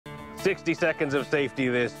60 seconds of safety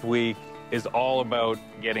this week is all about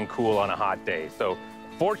getting cool on a hot day. So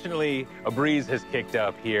fortunately, a breeze has kicked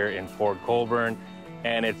up here in Port Colborne,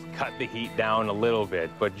 and it's cut the heat down a little bit.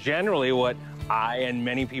 But generally, what I and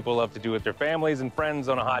many people love to do with their families and friends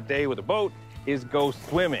on a hot day with a boat is go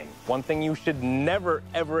swimming. One thing you should never,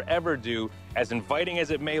 ever, ever do, as inviting as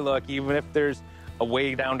it may look, even if there's a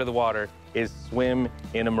way down to the water, is swim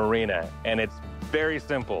in a marina. And it's very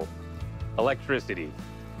simple. Electricity.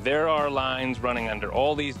 There are lines running under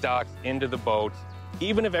all these docks into the boats.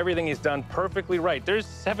 Even if everything is done perfectly right, there's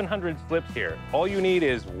 700 slips here. All you need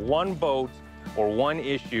is one boat or one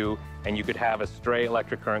issue, and you could have a stray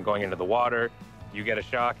electric current going into the water. You get a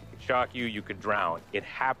shock, it could shock you, you could drown. It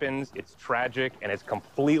happens, it's tragic, and it's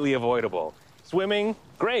completely avoidable. Swimming,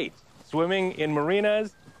 great. Swimming in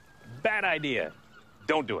marinas, bad idea.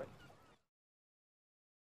 Don't do it.